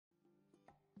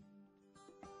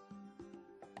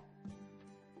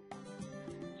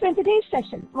So in today's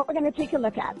session, what we're going to take a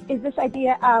look at is this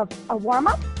idea of a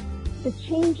warm-up, the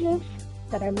changes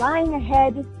that are lying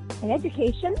ahead in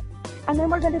education, and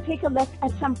then we're going to take a look at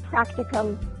some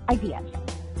practical ideas.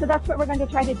 So that's what we're going to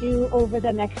try to do over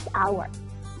the next hour.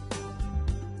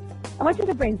 I want you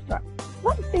to brainstorm.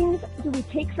 What things do we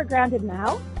take for granted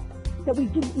now that we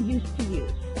didn't used to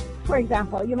use? For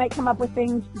example, you might come up with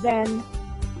things then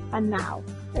and now.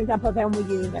 For example, then we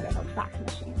use, I don't know, fax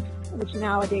machines, which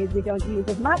nowadays we don't use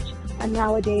as much, and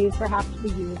nowadays perhaps we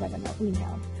use, I don't know,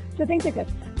 email. So things like this.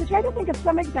 So try to think of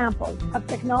some examples of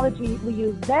technology we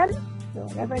use then. So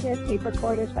whatever it is, tape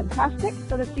recorders, fantastic.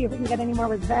 So let's see if we can get any more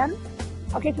with then.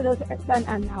 Okay, so those are then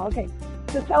and now. Okay,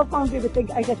 so cell phones we would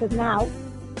think, I guess, is now.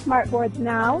 Smart boards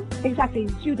now. Exactly,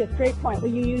 Judith, great point.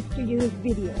 Well, you used to use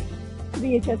videos,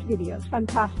 VHS videos,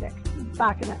 fantastic.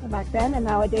 Back then, and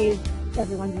nowadays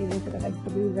everyone's using sort of like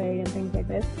Blu-ray and things like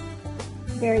this.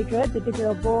 Very good. The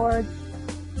digital boards,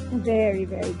 very,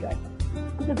 very good.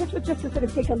 So this was just to sort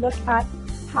of take a look at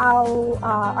how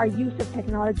our use of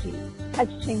technology has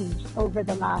changed over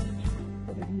the last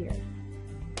sort of years.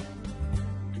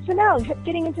 So now,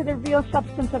 getting into the real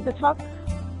substance of the talk,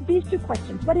 these two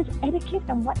questions. What is etiquette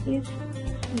and what is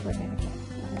cyber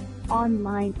etiquette?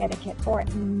 Online etiquette or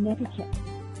netiquette.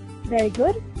 Very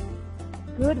good.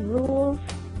 Good rules,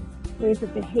 ways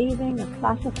of behaving, of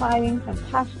classifying,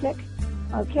 fantastic.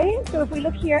 Okay, so if we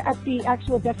look here at the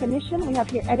actual definition, we have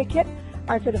here etiquette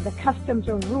are sort of the customs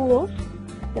or rules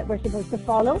that we're supposed to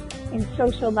follow in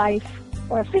social life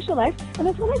or official life. And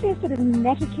this one idea sort of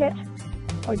netiquette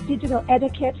or digital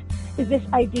etiquette is this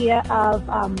idea of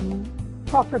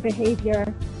proper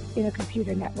behavior in a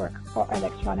computer network or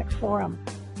electronic forum.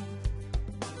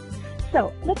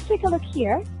 So let's take a look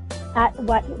here at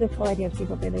what this whole idea of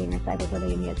cyberbullying or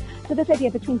cyberbullying is. So this idea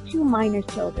between two minor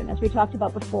children, as we talked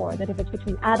about before, that if it's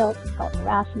between adults, it's called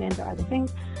harassment or other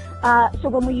things. So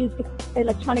when we use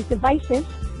electronic devices,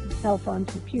 cell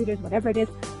phones, computers, whatever it is,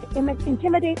 to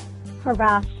intimidate,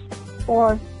 harass,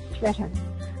 or threaten.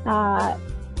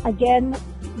 Again,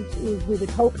 we would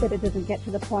hope that it doesn't get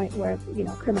to the point where, you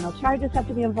know, criminal charges have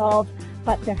to be involved,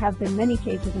 but there have been many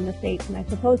cases in the States, and I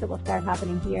suppose it will start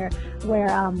happening here, where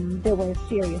there were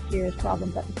serious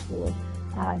problems at the school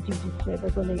due to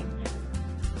cyberbullying.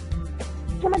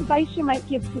 Some advice you might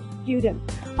give to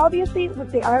students. Obviously,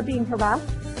 if they are being harassed,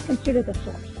 consider the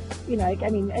source. You know, I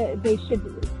mean, they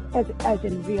should, as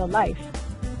in real life,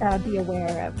 be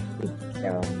aware of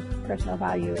their own personal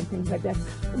value and things like this.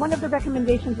 One of the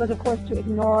recommendations was, of course, to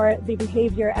ignore the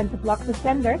behavior and to block the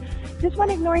sender. This one,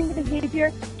 ignoring the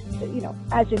behavior, you know,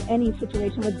 as in any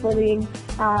situation with bullying,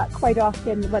 quite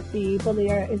often what the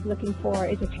bullier is looking for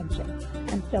is attention.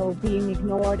 And so being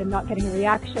ignored and not getting a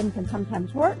reaction can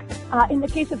sometimes work. In the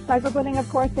case of cyberbullying, of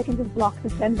course, they can just block the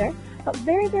sender. But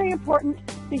very, very important,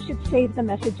 they should save the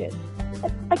messages.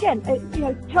 Again, you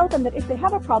know, tell them that if they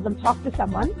have a problem, talk to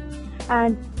someone.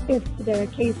 And if their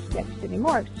case gets any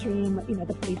more extreme, you know,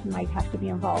 the police might have to be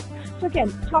involved. So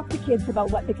again, talk to kids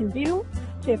about what they can do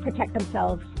to protect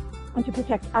themselves and to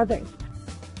protect others.